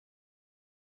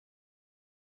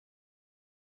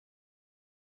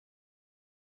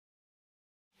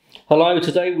Hello,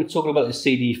 today we're talking about the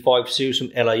CD5 series from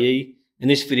LAE. In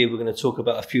this video we're going to talk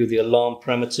about a few of the alarm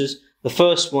parameters. The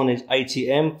first one is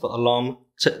ATM for alarm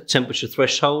temperature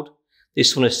threshold.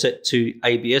 This one is set to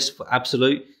ABS for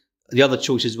absolute. The other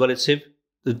choice is relative.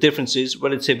 The difference is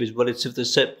relative to the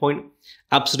set point.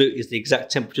 Absolute is the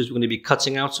exact temperatures we're going to be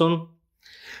cutting out on.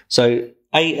 So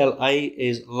ALA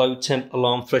is low temp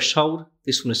alarm threshold.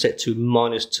 This one is set to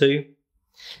 -2.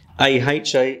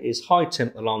 AHA is high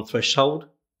temp alarm threshold.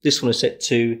 This one is set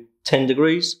to 10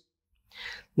 degrees.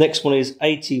 Next one is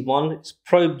AT1. It's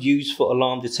probe used for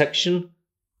alarm detection.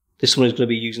 This one is going to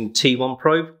be using T1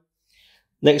 probe.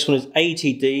 Next one is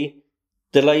ATD,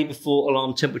 delay before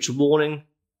alarm temperature warning.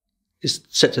 It's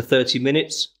set to 30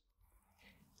 minutes.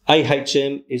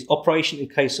 AHM is operation in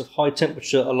case of high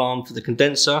temperature alarm for the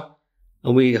condenser.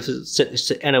 And we have to set this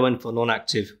to NON for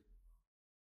non-active.